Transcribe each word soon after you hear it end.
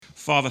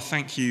Father,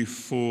 thank you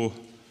for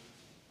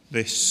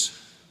this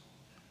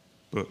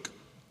book,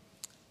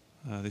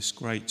 this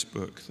great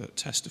book that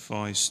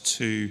testifies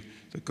to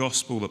the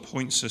gospel, that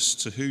points us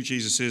to who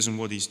Jesus is and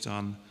what he's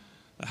done,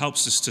 that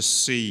helps us to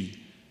see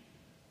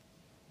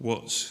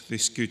what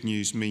this good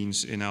news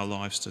means in our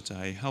lives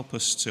today. Help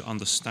us to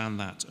understand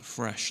that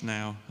afresh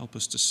now. Help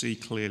us to see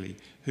clearly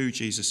who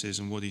Jesus is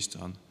and what he's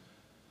done,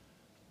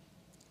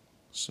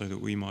 so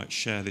that we might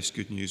share this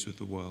good news with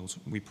the world.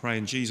 We pray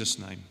in Jesus'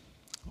 name.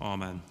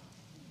 Amen.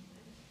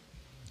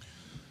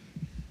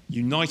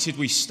 United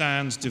we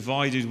stand,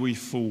 divided we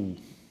fall.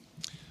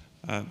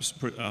 I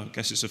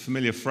guess it's a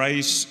familiar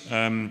phrase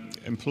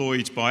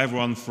employed by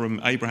everyone from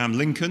Abraham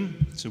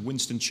Lincoln to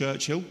Winston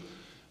Churchill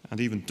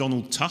and even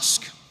Donald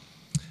Tusk.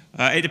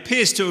 It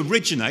appears to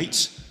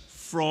originate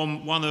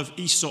from one of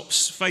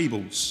Aesop's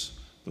fables,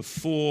 The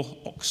Four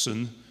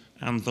Oxen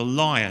and the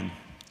Lion.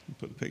 I'll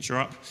put the picture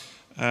up.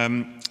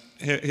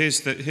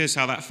 Here's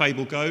how that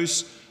fable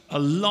goes. A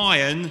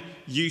lion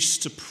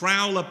used to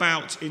prowl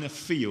about in a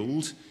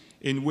field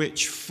in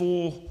which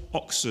 4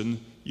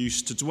 oxen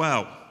used to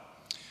dwell.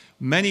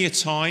 Many a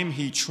time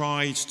he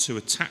tried to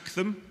attack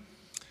them,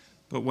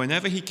 but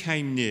whenever he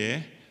came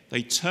near,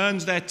 they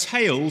turned their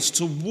tails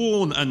to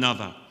warn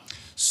another,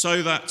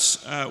 so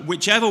that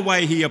whichever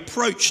way he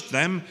approached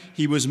them,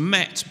 he was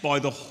met by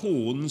the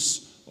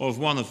horns of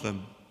one of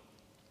them.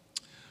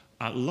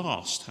 At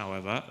last,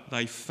 however,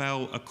 they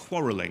fell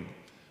a-quarrelling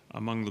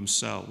among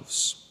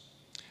themselves,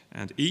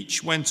 and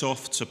each went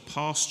off to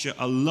pasture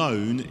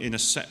alone in a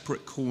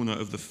separate corner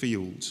of the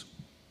field.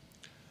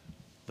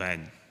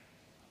 Then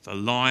the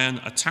lion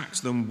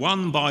attacked them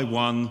one by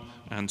one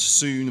and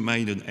soon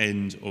made an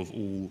end of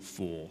all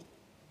 4.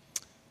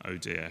 Oh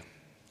dear.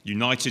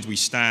 United we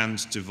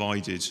stand,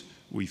 divided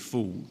we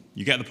fall.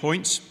 You get the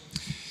point?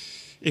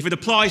 If it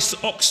applies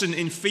to oxen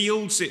in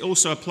fields, it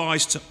also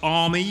applies to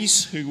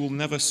armies who will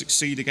never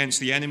succeed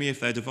against the enemy if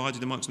they're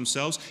divided amongst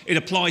themselves. It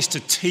applies to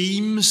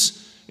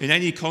teams in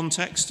any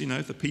context,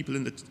 the people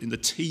in the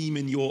team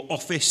in your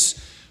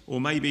office or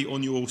maybe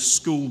on your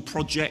school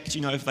project,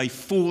 if they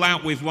fall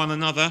out with one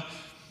another,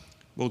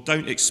 well,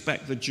 don't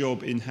expect the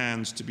job in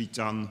hand to be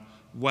done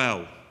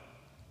well.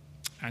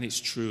 And it's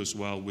true as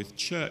well with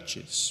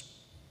churches.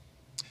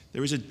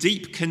 There is a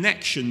deep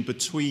connection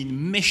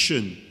between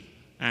mission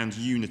and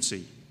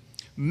unity.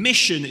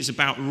 Mission is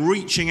about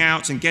reaching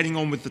out and getting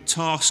on with the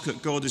task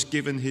that God has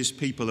given his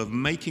people of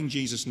making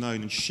Jesus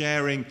known and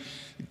sharing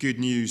good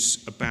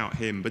news about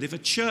him. But if a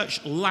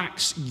church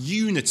lacks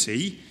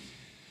unity,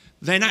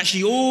 then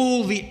actually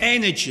all the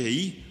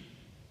energy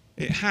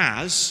it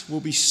has will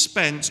be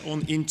spent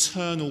on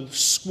internal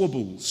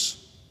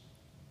squabbles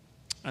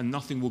and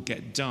nothing will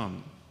get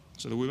done.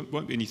 So there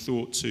won't be any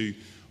thought to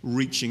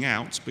reaching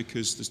out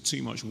because there's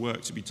too much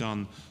work to be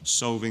done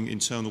solving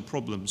internal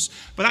problems.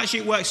 But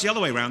actually it works the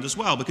other way around as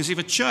well, because if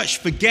a church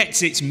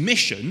forgets its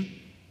mission,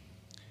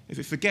 if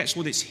it forgets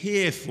what it's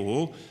here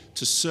for,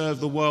 to serve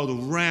the world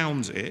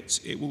around it,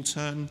 it will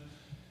turn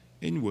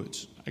inward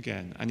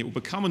again, and it will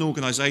become an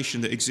organisation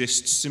that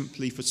exists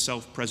simply for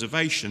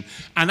self-preservation.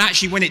 And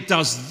actually when it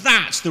does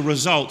that, the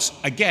result,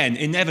 again,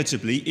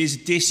 inevitably, is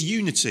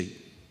disunity.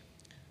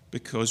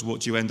 Because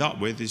what you end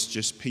up with is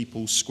just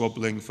people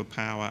squabbling for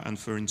power and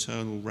for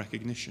internal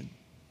recognition.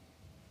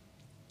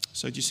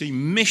 So do you see,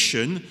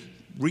 mission,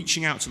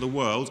 reaching out to the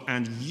world,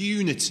 and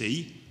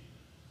unity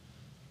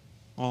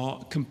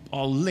are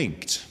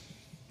linked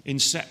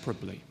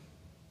inseparably.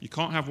 You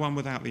can't have one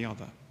without the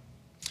other.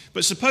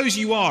 But suppose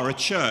you are a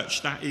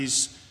church that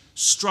is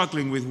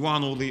struggling with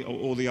one or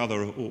the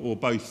other or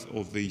both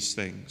of these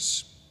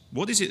things.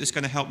 What is it that's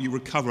going to help you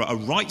recover a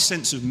right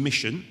sense of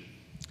mission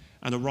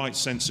and a right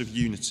sense of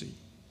unity?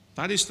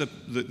 That is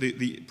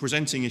the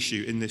presenting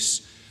issue in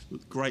this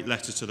great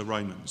letter to the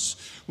Romans.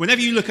 Whenever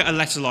you look at a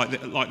letter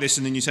like this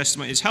in the New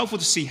Testament, it's helpful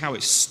to see how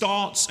it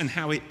starts and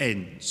how it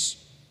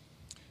ends,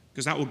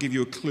 because that will give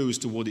you a clue as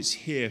to what it's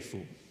here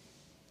for.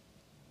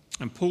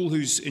 And Paul,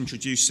 who's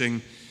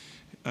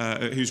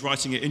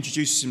writing it,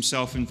 introduces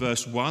himself in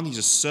verse 1. He's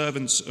a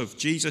servant of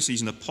Jesus.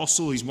 He's an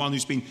apostle.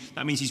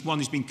 That means he's one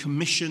who's been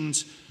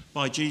commissioned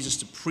by Jesus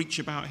to preach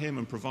about him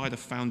and provide a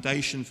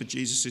foundation for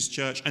Jesus'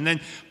 church. And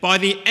then by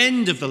the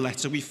end of the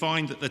letter, we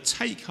find that the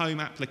take-home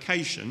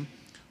application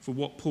for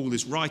what Paul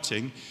is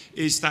writing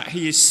is that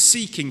he is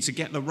seeking to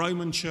get the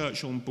Roman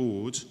church on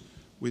board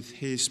with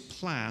his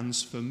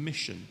plans for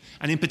mission.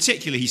 And in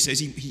particular, he says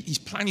he's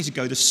planning to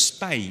go to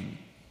Spain.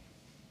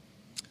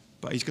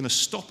 But he's going to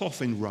stop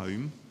off in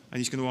Rome and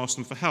he's going to ask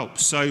them for help.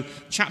 So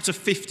chapter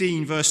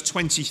 15, verse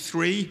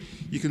 23,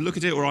 you can look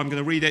at it or I'm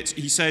going to read it.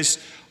 He says,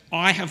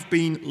 I have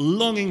been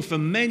longing for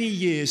many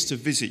years to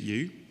visit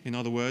you. In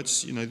other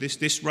words,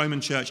 this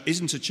Roman church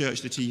isn't a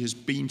church that he has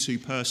been to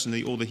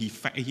personally or that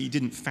he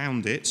didn't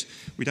found it.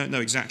 We don't know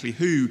exactly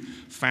who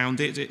found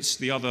it. It's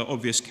the other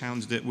obvious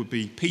candidate would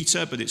be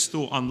Peter, but it's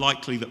thought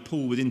unlikely that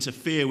Paul would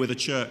interfere with a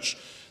church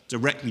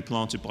directly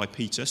planted by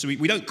Peter. So we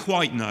don't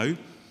quite know,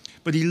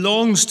 but he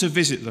longs to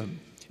visit them.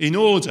 in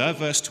order,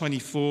 verse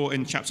 24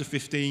 in chapter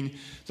 15,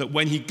 that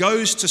when he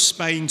goes to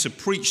Spain to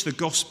preach the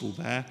gospel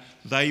there,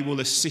 they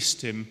will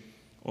assist him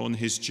on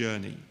his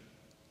journey.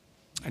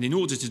 And in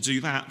order to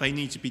do that, they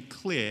need to be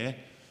clear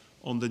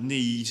on the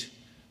need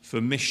for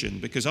mission,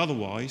 because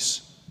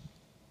otherwise,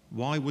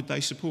 why would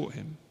they support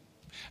him?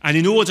 And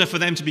in order for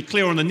them to be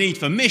clear on the need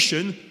for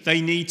mission,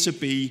 they need to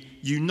be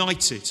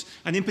united.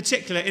 And in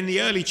particular, in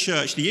the early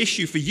church, the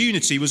issue for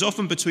unity was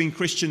often between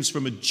Christians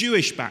from a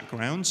Jewish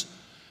background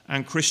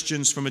and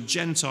Christians from a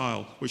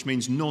Gentile, which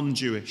means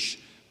non-Jewish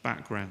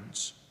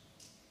backgrounds.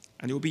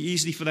 And it would be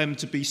easy for them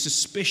to be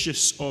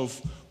suspicious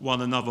of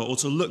one another or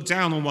to look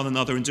down on one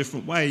another in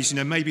different ways.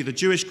 Maybe the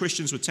Jewish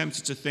Christians were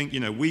tempted to think,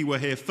 we were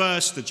here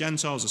first, the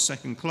Gentiles are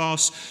second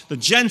class. The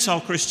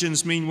Gentile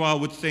Christians, meanwhile,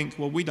 would think,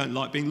 well, we don't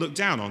like being looked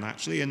down on,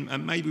 actually,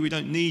 and maybe we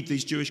don't need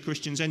these Jewish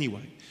Christians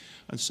anyway.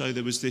 And so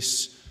there was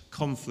this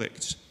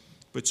conflict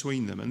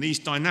between them. And these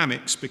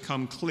dynamics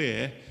become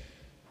clear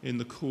in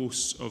the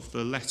course of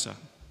the letter.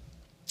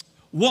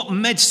 What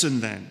medicine,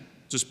 then,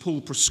 does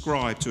Paul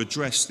prescribe to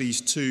address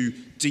these two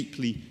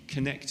deeply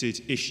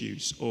connected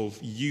issues of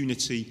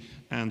unity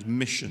and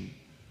mission?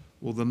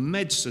 Well, the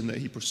medicine that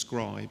he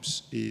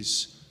prescribes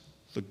is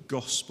the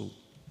gospel,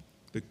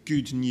 the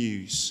good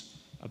news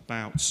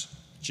about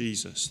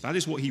Jesus. That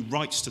is what he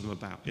writes to them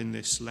about in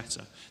this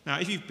letter. Now,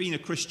 if you've been a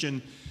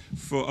Christian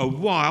for a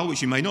while,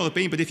 which you may not have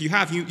been, but if you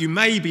have, you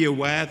may be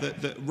aware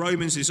that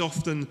Romans is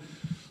often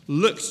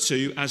looked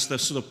to as the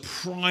sort of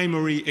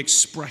primary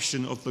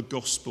expression of the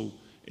gospel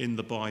in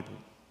the Bible.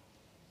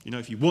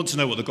 If you want to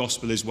know what the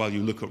gospel is, well,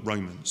 you look at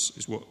Romans,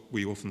 is what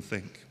we often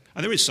think.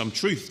 And there is some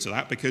truth to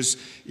that because,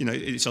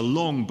 it's a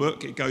long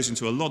book. It goes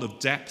into a lot of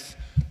depth,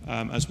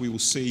 as we will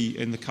see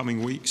in the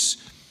coming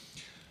weeks.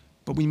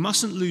 But we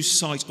mustn't lose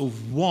sight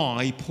of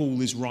why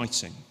Paul is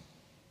writing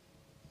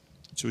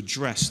to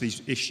address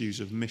these issues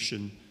of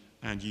mission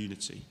and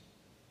unity.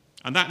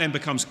 And that then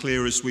becomes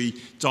clear as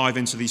we dive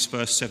into these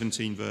first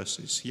 17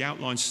 verses. He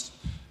outlines,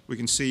 we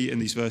can see in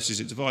these verses,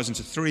 it divides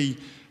into three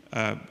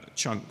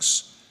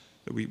chunks.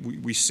 That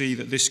we see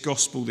that this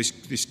gospel,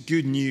 this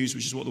good news,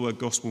 which is what the word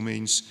gospel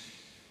means,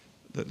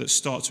 that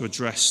start to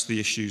address the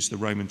issues the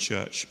Roman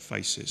church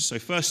faces. So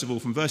first of all,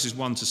 from verses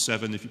 1 to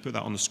 7, if you put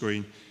that on the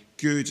screen,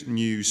 good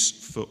news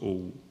for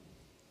all.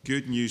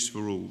 Good news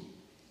for all.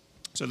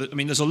 So,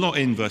 there's a lot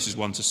in verses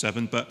 1 to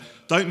 7, but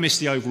don't miss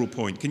the overall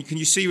point. Can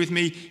you see with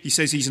me? He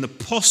says he's an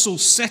apostle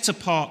set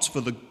apart for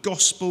the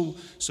gospel.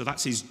 So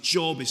that's his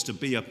job, is to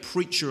be a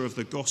preacher of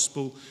the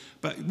gospel.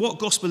 But what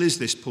gospel is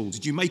this, Paul?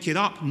 Did you make it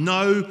up?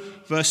 No.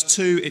 Verse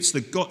 2, it's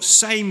the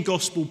same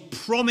gospel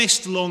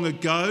promised long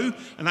ago.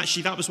 And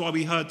actually, that was why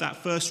we heard that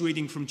first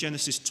reading from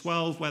Genesis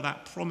 12, where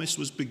that promise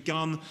was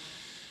begun.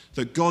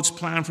 That God's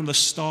plan from the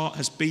start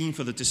has been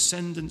for the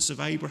descendants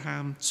of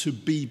Abraham to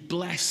be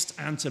blessed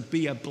and to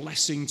be a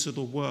blessing to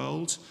the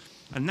world.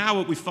 And now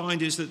what we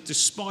find is that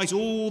despite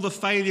all the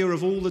failure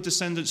of all the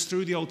descendants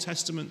through the Old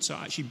Testament to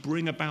actually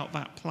bring about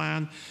that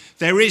plan,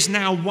 there is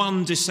now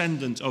one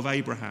descendant of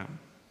Abraham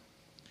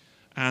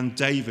and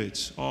David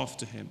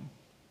after him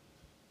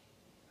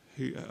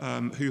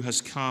who has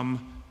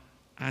come,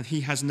 and he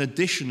has an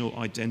additional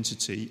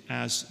identity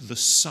as the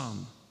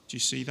Son. Do you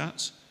see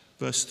that?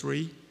 Verse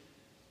 3.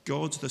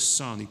 God the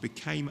Son, he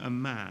became a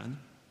man,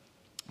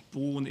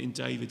 born in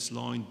David's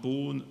line,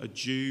 born a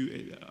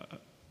Jew,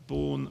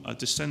 born a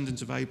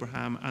descendant of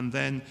Abraham, and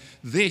then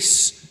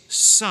this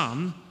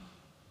Son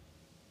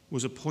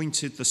was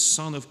appointed the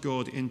Son of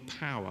God in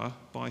power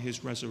by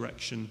his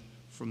resurrection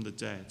from the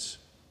dead.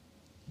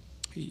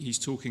 He's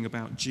talking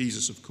about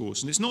Jesus, of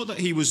course. And it's not that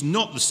he was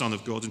not the Son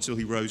of God until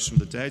he rose from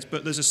the dead,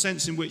 but there's a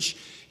sense in which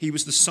he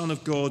was the Son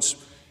of God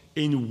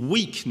in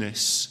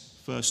weakness,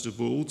 first of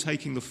all,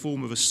 taking the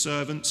form of a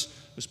servant,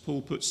 as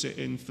Paul puts it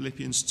in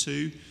Philippians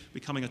 2,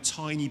 becoming a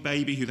tiny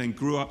baby who then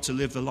grew up to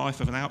live the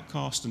life of an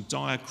outcast and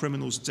die a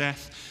criminal's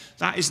death.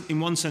 That is, in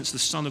one sense, the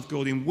Son of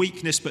God in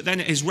weakness. But then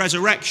at his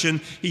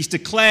resurrection, he's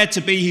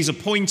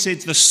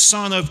appointed the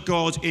Son of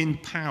God in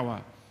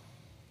power.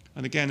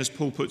 And again, as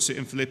Paul puts it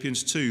in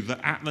Philippians 2, that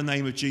at the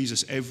name of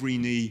Jesus, every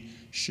knee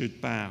should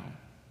bow.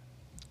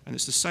 And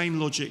it's the same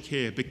logic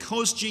here.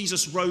 Because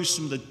Jesus rose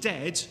from the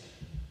dead,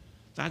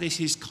 that is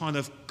his kind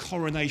of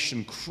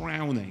coronation,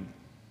 crowning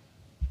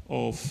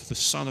of the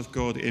Son of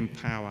God in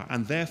power.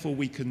 And therefore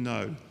we can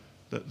know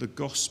that the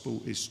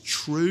gospel is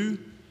true,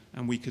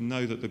 and we can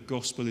know that the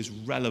gospel is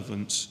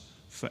relevant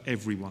for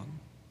everyone.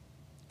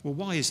 Well,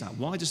 why is that?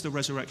 Why does the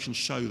resurrection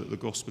show that the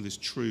gospel is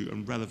true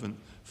and relevant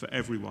for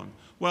everyone?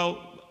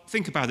 Well,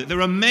 think about it.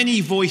 There are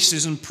many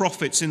voices and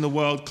prophets in the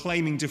world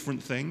claiming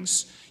different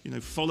things.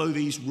 Follow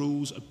these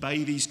rules,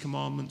 obey these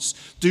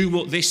commandments, do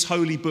what this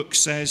holy book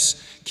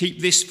says, keep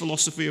this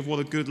philosophy of what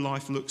a good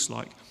life looks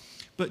like.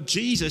 But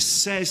Jesus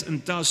says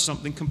and does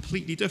something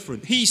completely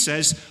different. He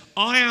says,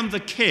 I am the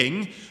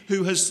king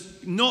who has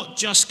not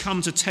just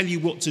come to tell you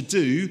what to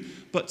do,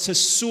 but to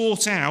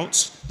sort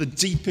out the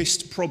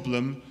deepest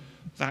problem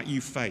that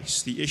you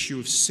face, the issue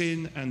of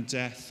sin and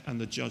death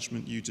and the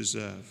judgment you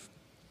deserve.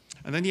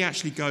 And then he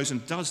actually goes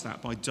and does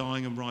that by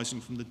dying and rising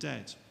from the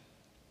dead.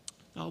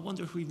 I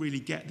wonder if we really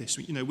get this.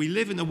 We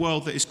live in a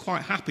world that is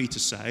quite happy to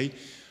say,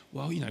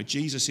 well,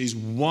 Jesus is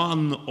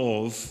one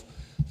of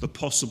the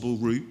possible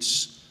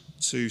routes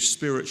to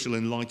spiritual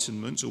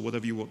enlightenment, or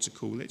whatever you want to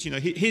call it.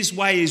 His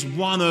way is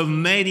one of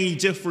many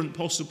different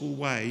possible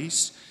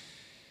ways.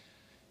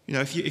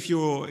 If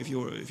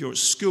you're at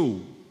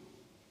school,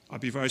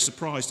 I'd be very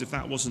surprised if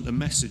that wasn't a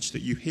message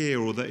that you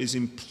hear or that is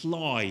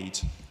implied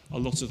a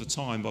lot of the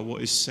time by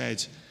what is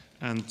said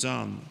and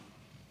done.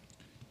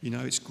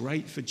 It's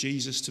great for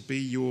Jesus to be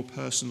your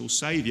personal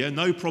saviour.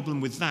 No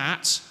problem with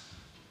that.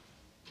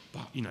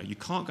 But, you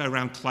can't go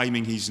around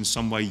claiming he's in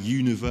some way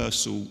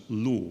universal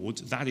Lord.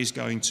 That is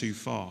going too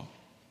far.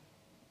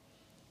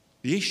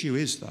 The issue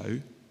is, though,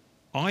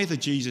 either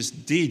Jesus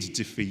did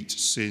defeat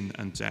sin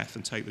and death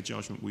and take the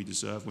judgment we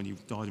deserve when he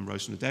died and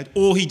rose from the dead,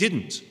 or he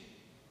didn't.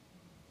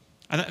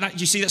 And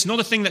you see, that's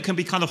not a thing that can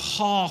be kind of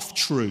half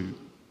true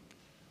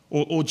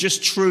or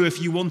just true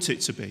if you want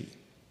it to be.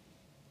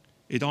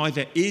 It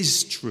either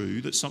is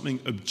true that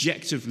something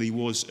objectively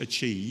was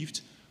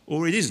achieved,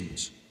 or it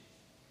isn't.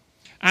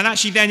 And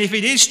actually then, if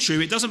it is true,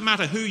 it doesn't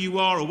matter who you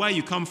are or where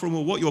you come from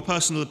or what your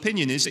personal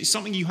opinion is, it's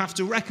something you have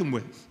to reckon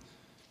with.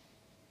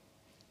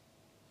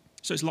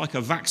 So it's like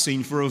a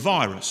vaccine for a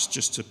virus,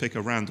 just to pick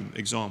a random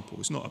example.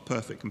 It's not a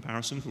perfect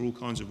comparison for all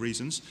kinds of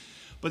reasons,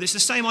 but it's the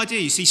same idea.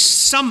 You see,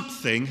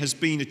 something has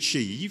been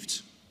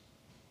achieved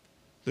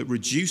that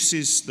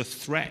reduces the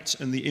threat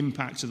and the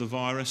impact of the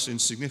virus in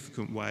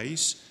significant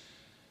ways.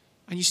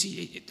 And you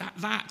see,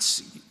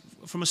 that,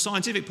 from a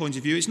scientific point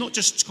of view, it's not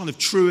just kind of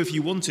true if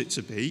you want it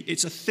to be.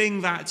 It's a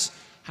thing that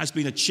has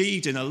been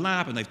achieved in a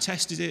lab and they've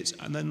tested it,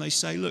 and then they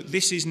say, look,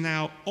 this is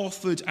now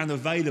offered and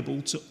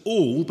available to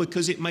all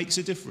because it makes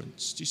a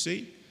difference. Do you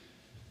see?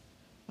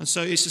 And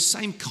so it's the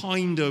same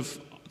kind of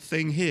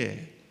thing here.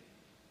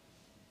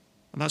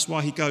 And that's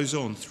why he goes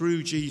on.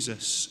 Through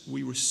Jesus,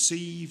 we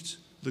received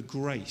the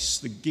grace,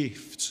 the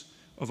gift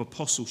of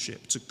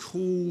apostleship to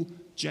call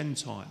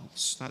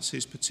Gentiles. That's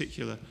his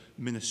particular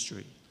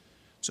ministry.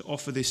 To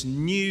offer this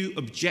new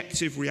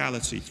objective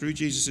reality through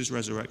Jesus'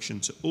 resurrection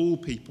to all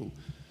people,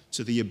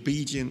 to the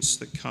obedience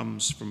that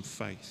comes from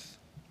faith.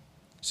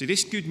 See,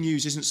 this good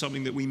news isn't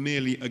something that we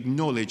merely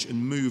acknowledge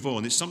and move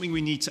on. It's something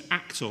we need to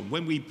act on.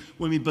 When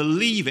we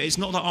believe it, it's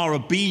not that our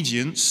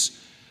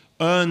obedience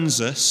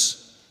earns us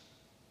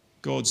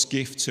God's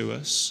gift to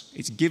us.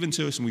 It's given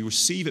to us and we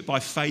receive it by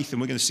faith,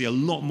 and we're going to see a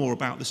lot more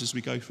about this as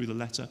we go through the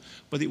letter,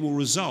 but it will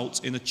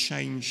result in a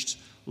changed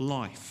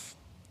life.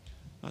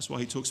 That's why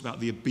he talks about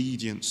the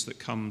obedience that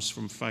comes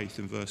from faith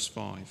in verse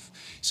 5.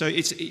 So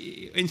it's,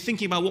 in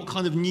thinking about what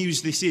kind of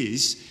news this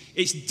is,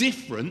 it's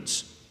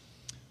different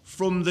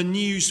from the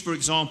news, for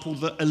example,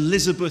 that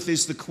Elizabeth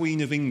is the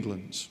Queen of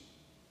England.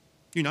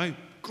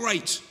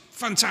 Great,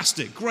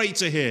 fantastic, great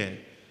to hear.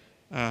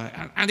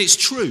 And it's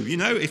true,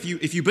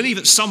 if you believe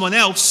that someone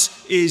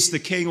else is the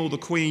king or the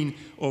queen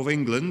of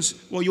England,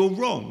 well, you're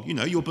wrong.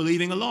 You're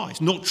believing a lie. It's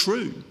not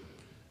true,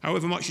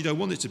 however much you don't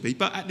want it to be.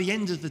 But at the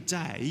end of the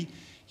day,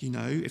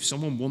 if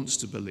someone wants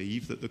to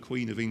believe that the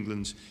Queen of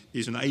England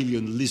is an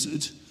alien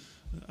lizard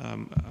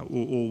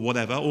or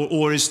whatever,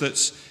 or is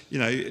that,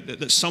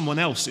 that someone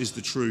else is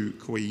the true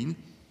queen,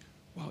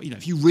 well,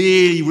 if you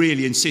really,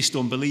 really insist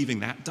on believing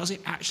that, does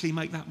it actually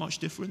make that much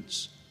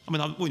difference? I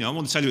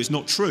want to tell you it's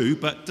not true,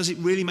 but does it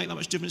really make that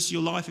much difference to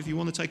your life if you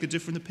want to take a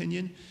different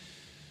opinion?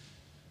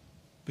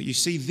 But you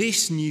see,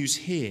 this news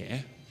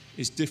here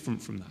is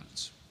different from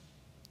that.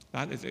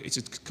 It's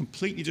a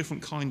completely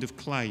different kind of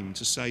claim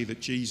to say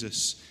that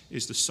Jesus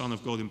is the Son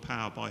of God in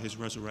power by his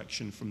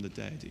resurrection from the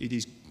dead. It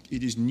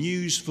is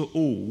news for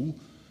all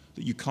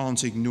that you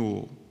can't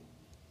ignore.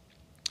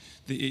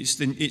 It's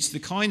the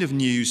kind of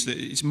news that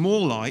it's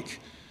more like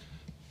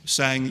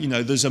saying,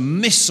 there's a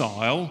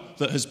missile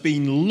that has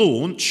been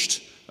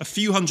launched a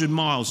few hundred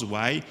miles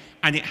away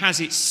and it has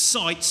its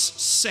sights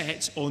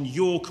set on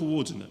your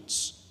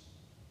coordinates.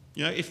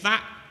 If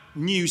that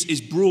news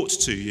is brought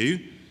to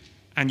you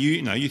and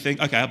you think,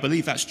 okay, I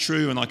believe that's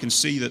true and I can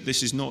see that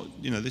this is not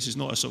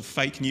a sort of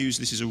fake news,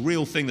 this is a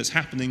real thing that's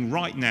happening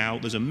right now,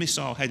 there's a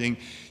missile heading,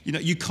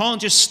 you can't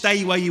just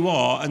stay where you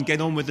are and get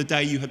on with the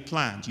day you had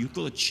planned. You've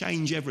got to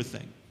change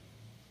everything.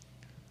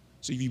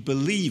 So if you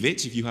believe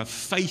it, if you have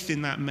faith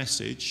in that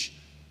message,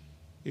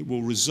 it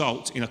will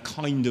result in a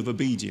kind of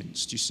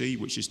obedience, do you see?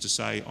 Which is to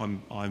say,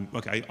 I'm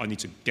okay, I need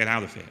to get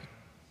out of here.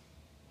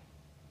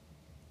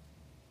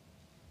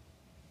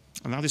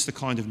 And that is the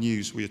kind of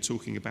news we are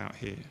talking about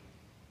here.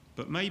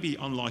 But maybe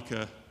unlike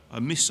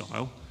a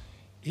missile,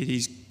 it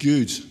is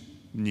good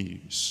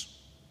news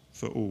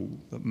for all,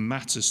 that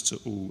matters to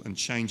all and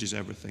changes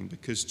everything,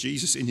 because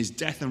Jesus in his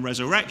death and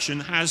resurrection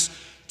has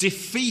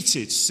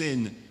defeated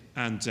sin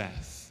and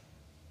death.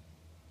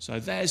 So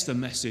there's the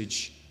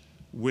message.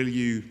 Will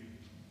you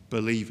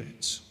believe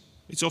it?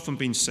 It's often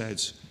been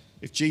said,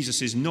 if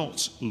Jesus is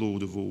not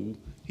Lord of all,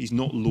 he's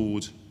not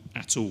Lord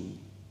at all.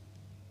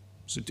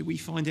 So do we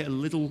find it a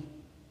little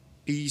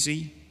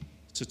easy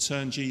to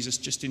turn Jesus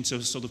just into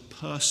a sort of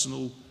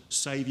personal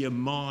saviour,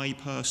 my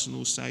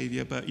personal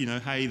saviour, but,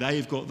 hey,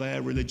 they've got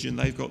their religion,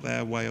 they've got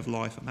their way of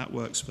life, and that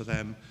works for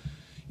them.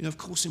 Of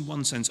course, in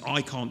one sense,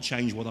 I can't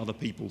change what other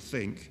people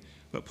think,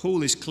 but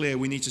Paul is clear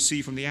we need to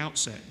see from the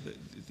outset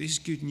that this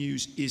good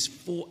news is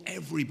for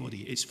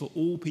everybody. It's for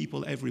all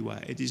people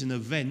everywhere. It is an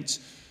event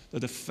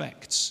that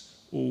affects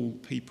all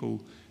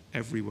people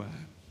everywhere.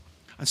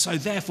 And so,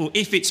 therefore,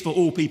 if it's for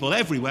all people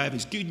everywhere, if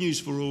it's good news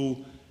for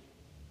all,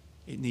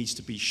 it needs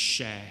to be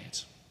shared.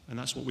 And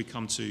that's what we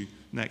come to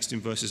next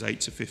in verses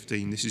 8 to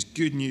 15. This is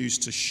good news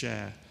to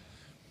share.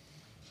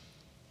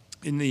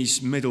 In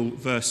these middle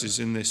verses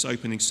in this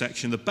opening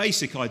section, the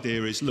basic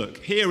idea is, look,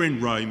 here in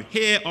Rome,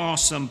 here are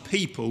some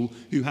people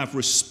who have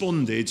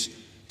responded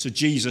to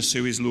Jesus,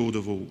 who is Lord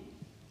of all.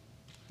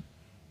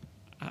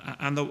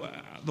 And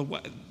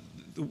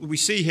we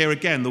see here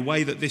again the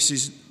way that this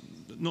is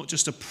not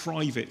just a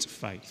private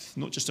faith,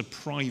 not just a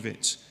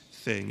private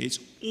thing. It's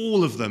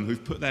all of them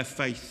who've put their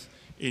faith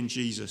in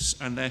Jesus,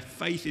 and their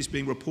faith is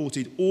being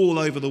reported all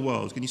over the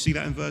world. Can you see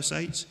that in verse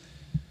 8?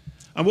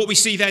 And what we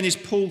see then is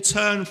Paul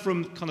turn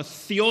from kind of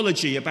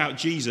theology about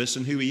Jesus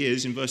and who he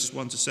is in verses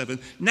 1 to 7.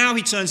 Now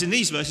he turns in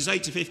these verses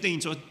 8 to 15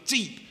 to a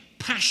deep,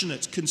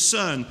 passionate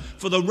concern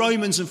for the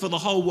Romans and for the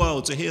whole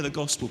world to hear the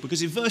gospel.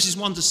 Because if verses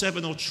 1 to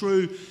 7 are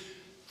true,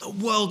 the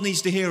world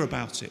needs to hear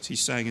about it,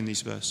 he's saying in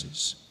these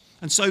verses.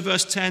 And so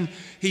verse 10,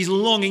 he's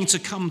longing to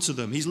come to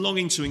them. He's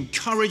longing to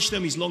encourage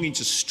them. He's longing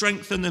to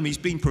strengthen them. He's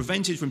been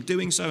prevented from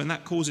doing so, and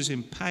that causes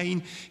him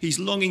pain. He's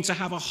longing to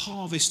have a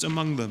harvest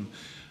among them.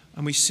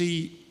 And we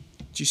see,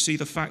 do you see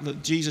the fact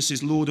that Jesus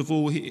is Lord of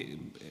all?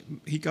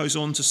 He goes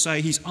on to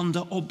say he's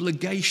under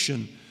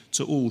obligation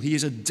to all. He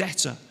is a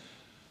debtor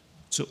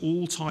to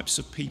all types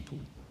of people.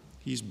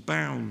 He is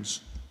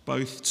bound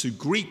both to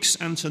Greeks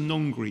and to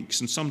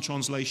non-Greeks. And some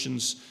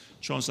translations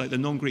translate the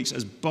non-Greeks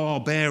as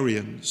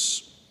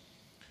barbarians.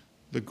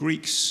 The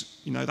Greeks,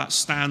 that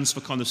stands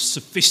for kind of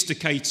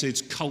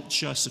sophisticated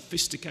culture,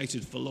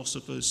 sophisticated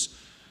philosophers.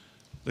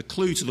 The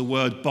clue to the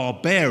word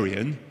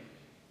barbarian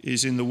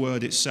is in the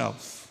word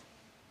itself.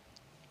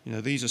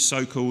 These are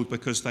so called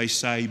because they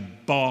say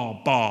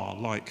bar,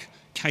 like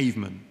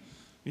cavemen.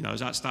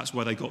 That's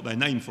where they got their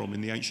name from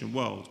in the ancient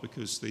world,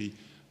 because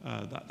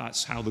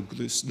that's how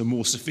the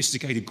more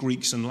sophisticated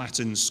Greeks and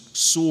Latins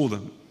saw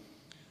them.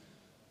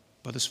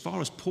 But as far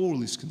as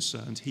Paul is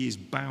concerned, he is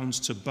bound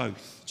to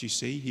both. Do you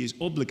see? He is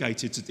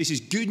obligated to. This is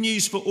good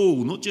news for all,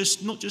 not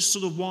just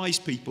sort of wise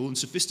people and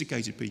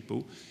sophisticated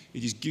people.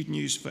 It is good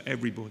news for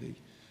everybody,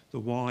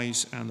 the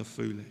wise and the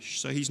foolish.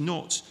 So he's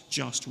not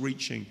just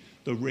reaching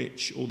the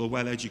rich or the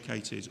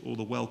well-educated or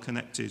the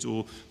well-connected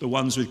or the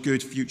ones with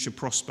good future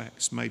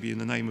prospects, maybe in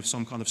the name of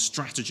some kind of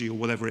strategy or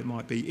whatever it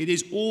might be. It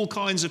is all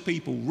kinds of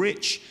people,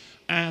 rich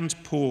and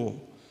poor,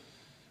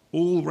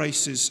 all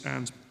races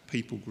and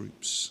people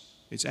groups.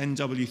 It's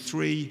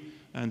NW3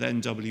 and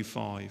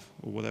NW5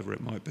 or whatever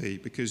it might be,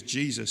 because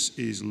Jesus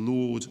is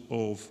Lord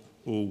of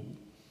all.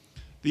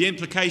 The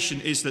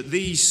implication is that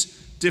these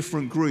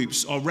different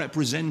groups are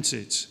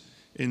represented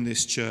in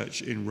this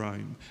church in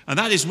Rome. And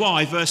that is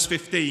why, verse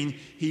 15,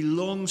 he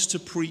longs to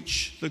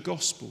preach the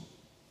gospel.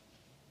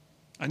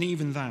 And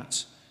even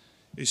that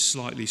is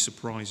slightly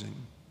surprising,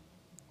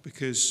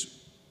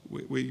 because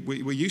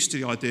we're used to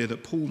the idea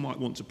that Paul might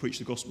want to preach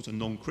the gospel to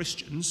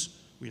non-Christians.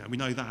 We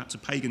know that, to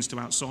pagans, to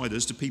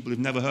outsiders, to people who've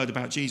never heard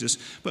about Jesus.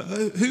 But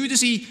who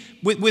does he,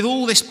 with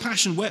all this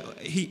passion,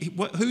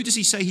 who does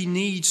he say he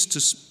needs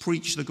to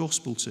preach the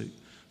gospel to?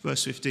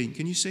 Verse 15,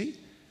 can you see?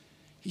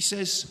 He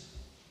says,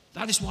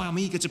 that is why I'm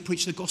eager to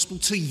preach the gospel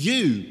to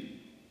you.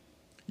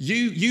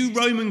 You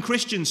Roman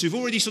Christians who've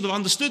already sort of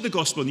understood the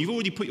gospel and you've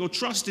already put your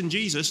trust in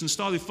Jesus and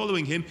started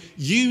following him,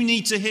 you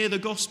need to hear the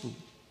gospel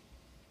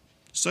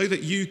so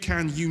that you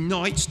can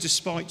unite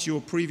despite your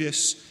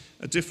previous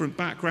different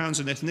backgrounds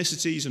and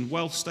ethnicities and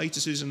wealth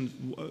statuses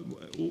and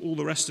all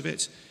the rest of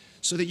it,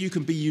 so that you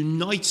can be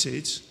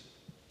united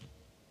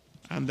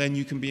and then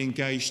you can be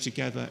engaged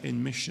together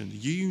in mission.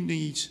 You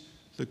need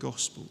the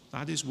gospel.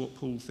 That is what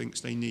Paul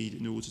thinks they need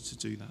in order to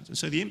do that. And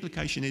so the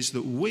implication is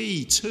that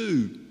we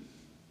too,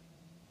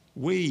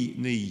 we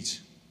need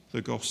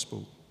the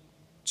gospel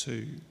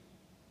too.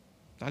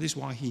 That is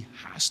why he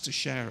has to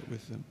share it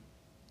with them.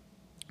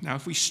 Now,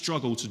 if we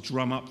struggle to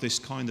drum up this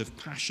kind of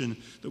passion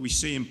that we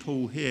see in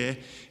Paul here,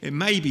 it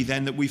may be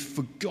then that we've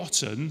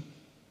forgotten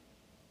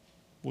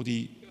what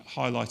he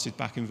highlighted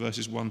back in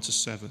verses 1 to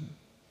 7,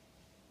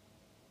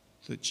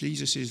 that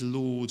Jesus is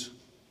Lord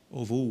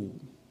of all,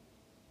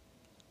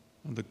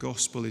 and the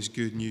gospel is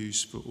good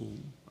news for all.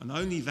 And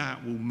only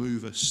that will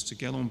move us to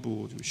get on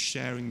board with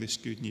sharing this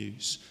good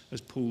news,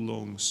 as Paul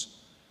longs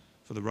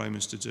for the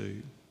Romans to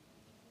do.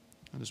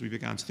 And as we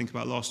began to think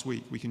about last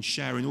week, we can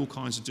share in all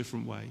kinds of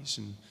different ways,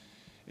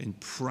 in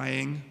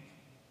praying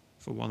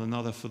for one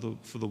another, for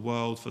the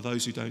world, for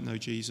those who don't know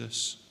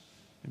Jesus,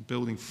 in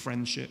building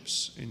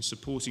friendships, in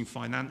supporting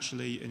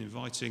financially, in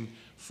inviting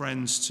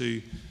friends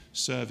to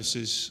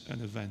services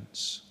and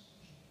events.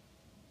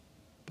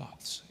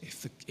 But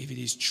if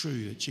it is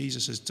true that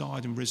Jesus has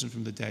died and risen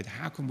from the dead,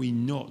 how can we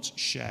not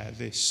share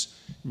this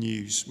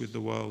news with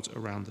the world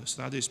around us?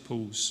 That is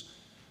Paul's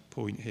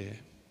point here.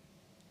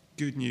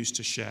 Good news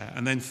to share.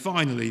 And then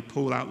finally,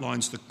 Paul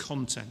outlines the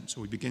content,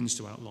 or he begins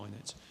to outline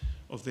it,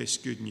 of this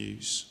good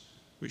news,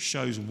 which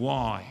shows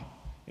why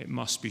it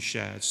must be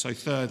shared. So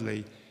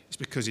thirdly, it's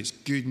because it's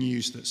good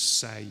news that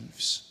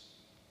saves.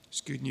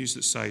 It's good news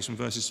that saves. From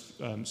verses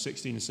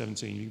 16 and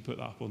 17, you can put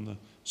that up on the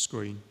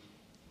screen.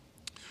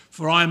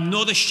 For I am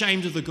not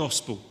ashamed of the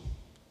gospel,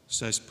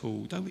 says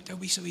Paul. Don't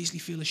we so easily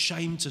feel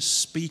ashamed to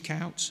speak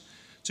out,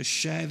 to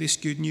share this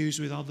good news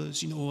with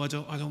others? I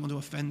don't want to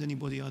offend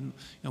anybody. I'm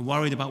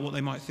worried about what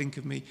they might think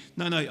of me.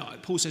 No,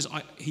 Paul says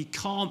he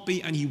can't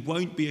be and he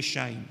won't be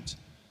ashamed,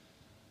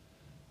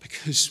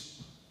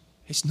 because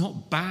it's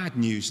not bad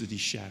news that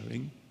he's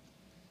sharing.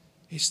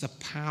 It's the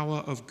power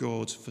of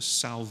God for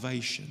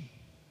salvation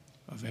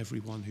of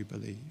everyone who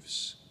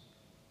believes.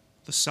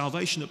 The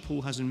salvation that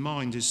Paul has in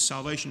mind is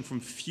salvation from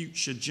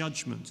future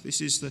judgment.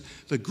 This is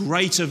the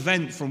great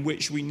event from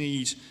which we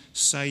need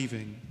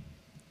saving.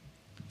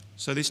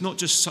 So it's not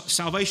just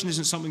salvation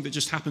isn't something that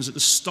just happens at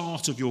the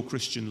start of your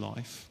Christian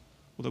life,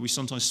 although we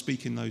sometimes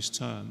speak in those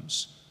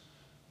terms.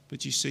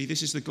 But you see,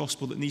 this is the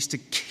gospel that needs to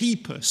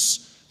keep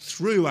us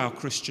through our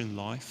Christian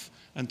life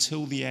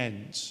until the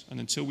end, and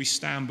until we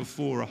stand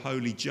before a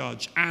holy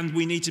judge. And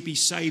we need to be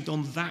saved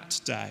on that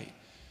day.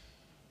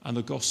 And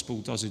the gospel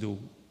does it all.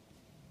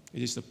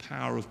 It is the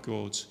power of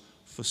God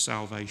for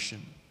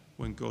salvation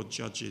when God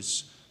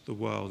judges the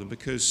world. And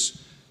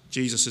because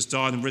Jesus has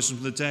died and risen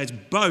from the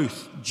dead,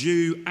 both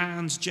Jew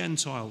and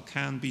Gentile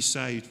can be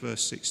saved,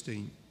 verse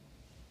 16.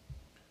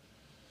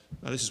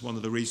 Now, this is one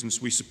of the reasons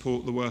we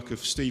support the work of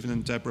Stephen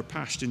and Deborah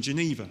Pasht in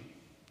Geneva.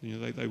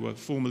 They were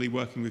formerly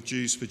working with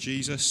Jews for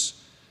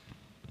Jesus.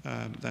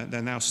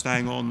 They're now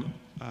staying on,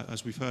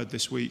 as we've heard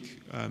this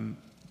week,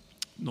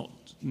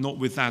 not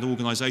with that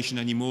organisation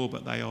anymore,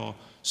 but they are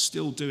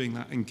still doing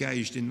that,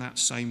 engaged in that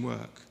same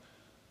work.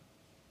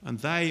 And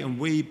they and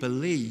we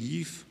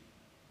believe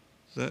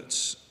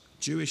that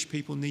Jewish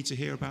people need to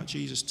hear about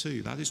Jesus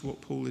too. That is what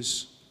Paul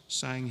is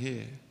saying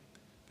here,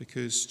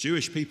 because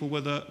Jewish people were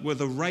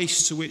the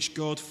race to which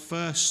God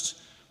first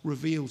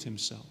revealed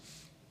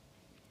himself.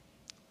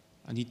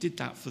 And he did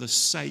that for the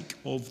sake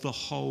of the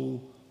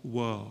whole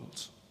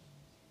world.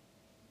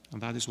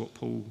 And that is what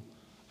Paul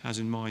has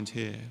in mind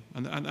here.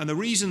 And the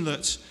reason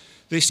that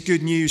this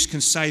good news can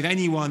save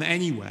anyone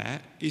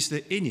anywhere is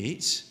that in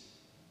it,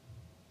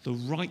 the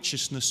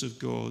righteousness of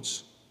God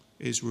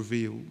is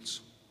revealed.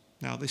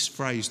 Now, this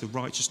phrase, the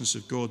righteousness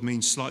of God,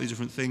 means slightly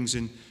different things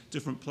in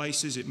different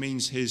places. It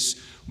means his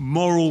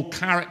moral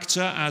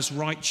character as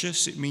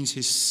righteous. It means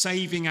his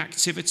saving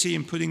activity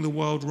in putting the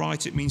world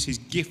right. It means his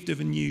gift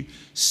of a new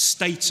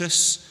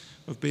status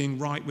of being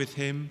right with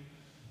him,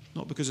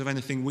 not because of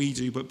anything we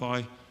do, but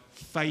by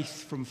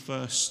faith from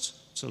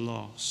first to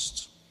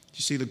last.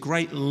 You see, the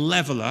great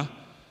leveller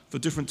for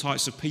different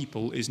types of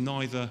people is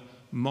neither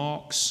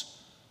Marx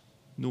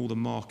nor the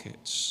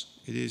markets.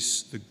 It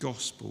is the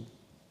gospel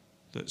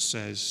that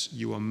says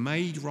you are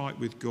made right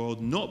with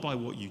God, not by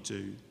what you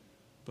do,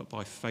 but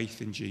by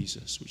faith in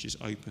Jesus, which is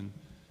open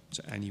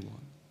to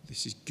anyone.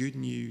 This is good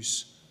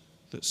news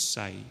that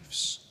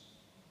saves.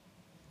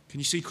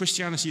 Can you see,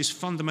 Christianity is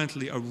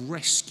fundamentally a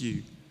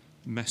rescue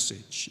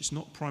message. It's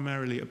not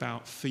primarily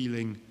about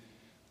feeling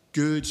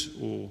good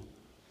or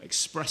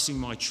expressing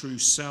my true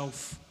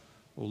self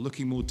or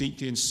looking more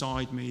deeply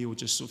inside me or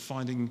just sort of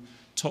finding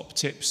top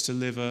tips to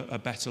live a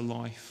better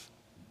life.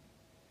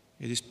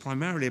 It is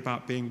primarily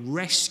about being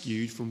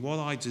rescued from what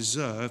I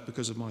deserve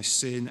because of my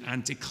sin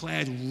and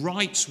declared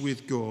right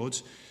with God,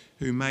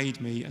 who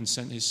made me and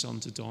sent his son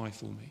to die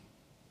for me.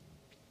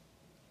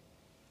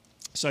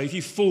 So if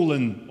you've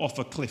fallen off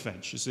a cliff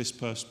edge, as this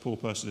poor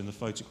person in the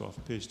photograph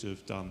appears to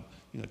have done,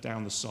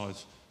 down the side,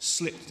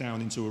 slipped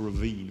down into a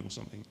ravine or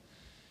something,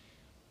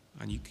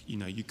 and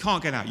you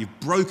can't get out, you've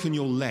broken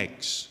your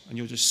legs and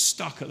you're just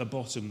stuck at the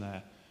bottom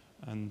there,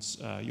 and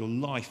your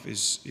life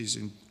is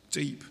in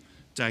deep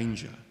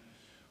danger.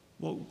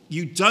 Well,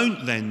 you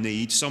don't then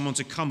need someone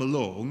to come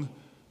along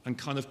and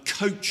kind of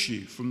coach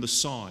you from the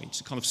side,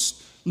 to kind of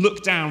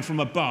look down from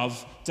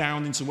above,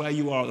 down into where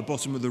you are at the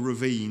bottom of the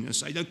ravine and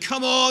say, no,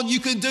 come on, you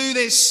can do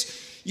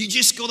this. You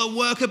just got to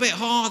work a bit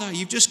harder.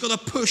 You've just got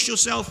to push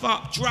yourself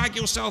up, drag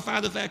yourself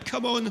out of there.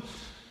 Come on.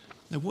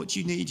 Now, what do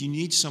you need? You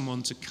need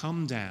someone to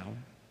come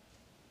down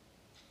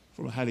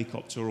from a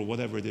helicopter or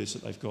whatever it is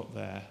that they've got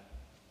there,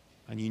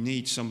 and you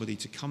need somebody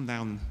to come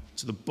down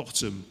to the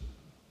bottom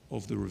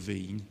of the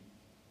ravine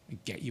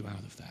and get you out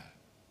of there.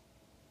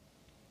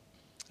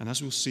 And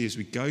as we'll see as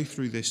we go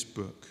through this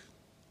book,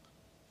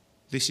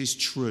 this is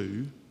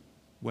true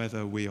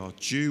whether we are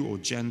Jew or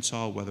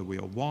Gentile, whether we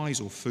are wise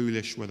or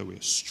foolish, whether we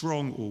are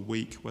strong or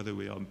weak, whether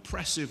we are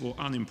impressive or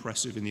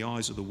unimpressive in the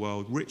eyes of the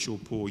world, rich or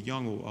poor,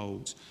 young or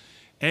old.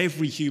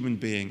 Every human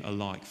being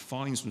alike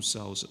finds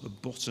themselves at the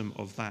bottom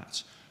of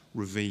that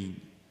ravine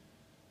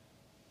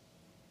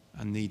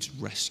and needs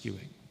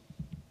rescuing.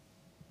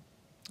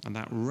 And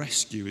that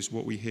rescue is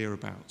what we hear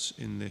about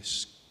in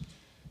this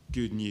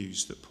good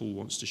news that Paul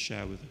wants to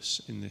share with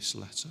us in this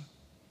letter.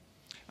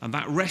 And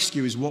that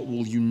rescue is what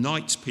will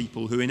unite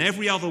people who in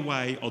every other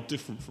way are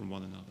different from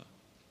one another.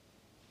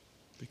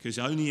 Because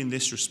only in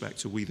this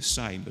respect are we the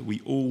same, that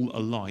we all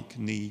alike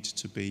need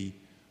to be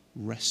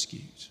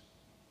rescued.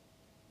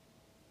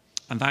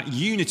 And that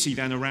unity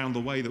then around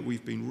the way that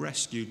we've been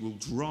rescued will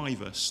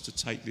drive us to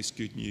take this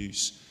good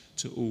news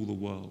to all the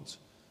world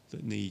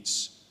that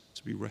needs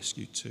to be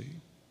rescued too.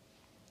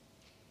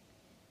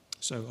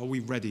 So are we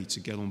ready to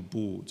get on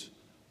board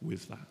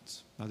with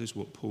that? That is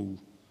what Paul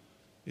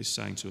is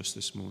saying to us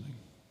this morning.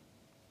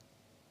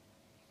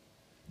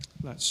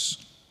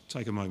 Let's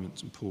take a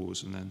moment and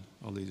pause, and then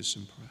I'll lead us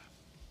in prayer.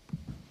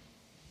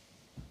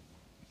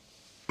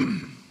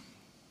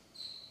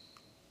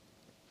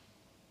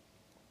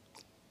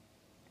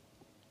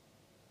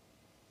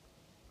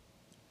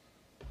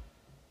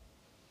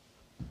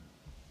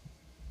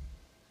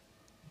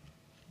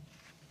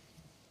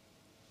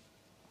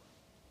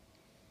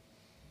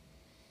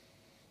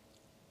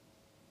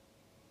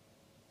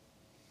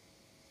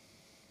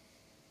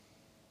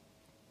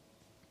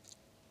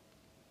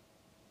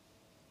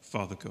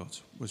 Father God,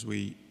 as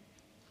we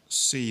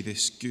see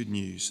this good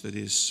news that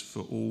is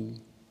for all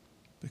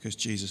because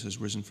Jesus has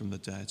risen from the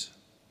dead,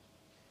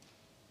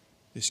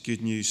 this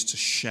good news to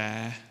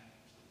share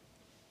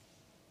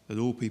that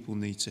all people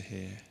need to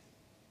hear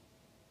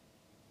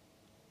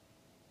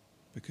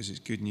because it's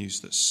good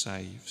news that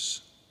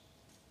saves.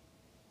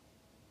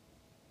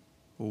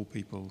 All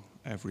people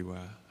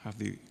everywhere have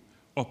the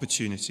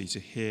opportunity to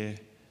hear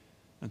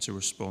and to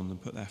respond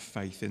and put their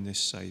faith in this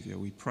Saviour.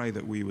 We pray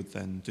that we would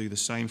then do the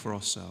same for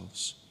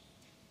ourselves.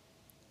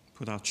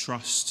 Put our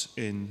trust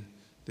in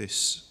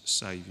this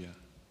Saviour.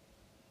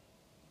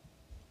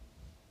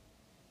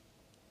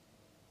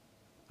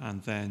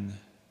 And then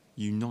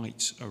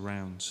unite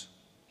around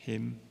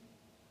him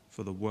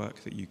for the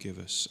work that you give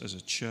us as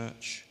a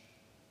church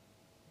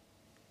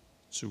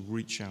to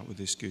reach out with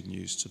this good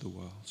news to the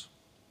world.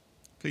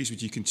 Please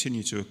would you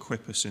continue to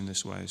equip us in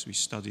this way as we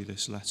study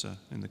this letter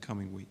in the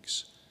coming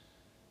weeks.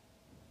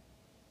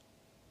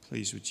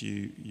 Please would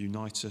you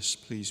unite us.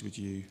 Please would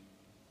you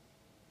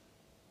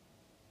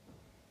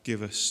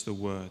give us the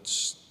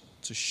words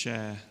to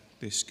share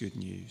this good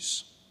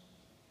news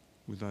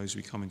with those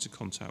we come into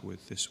contact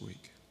with this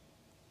week.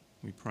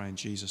 We pray in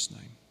Jesus'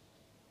 name.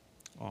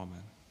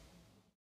 Amen.